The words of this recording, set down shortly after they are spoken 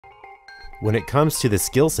When it comes to the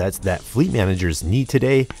skill sets that fleet managers need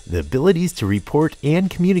today, the abilities to report and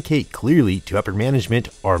communicate clearly to upper management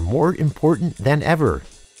are more important than ever.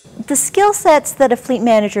 The skill sets that a fleet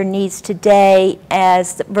manager needs today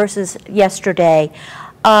versus yesterday,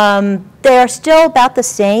 they are still about the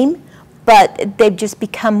same, but they've just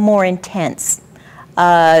become more intense.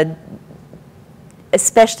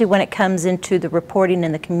 Especially when it comes into the reporting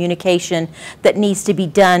and the communication that needs to be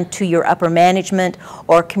done to your upper management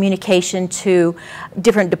or communication to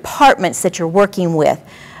different departments that you're working with.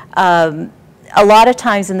 A lot of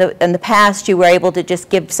times in the past you were able to just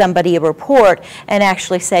give somebody a report and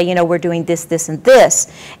actually say, you know, we're doing this, this, and this,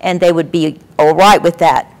 and they would be all right with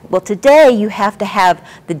that. Well, today you have to have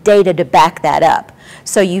the data to back that up.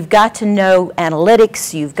 So you've got to know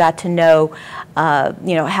analytics, you've got to know,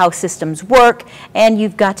 you know, how systems work, and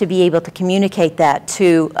you've got to be able to communicate that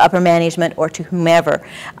to upper management or to whomever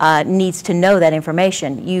needs to know that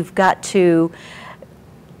information. You've got to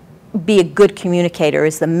be a good communicator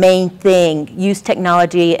is the main thing. Use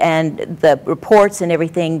technology and the reports and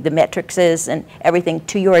everything, the metrics and everything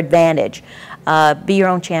to your advantage. Be your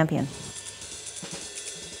own champion.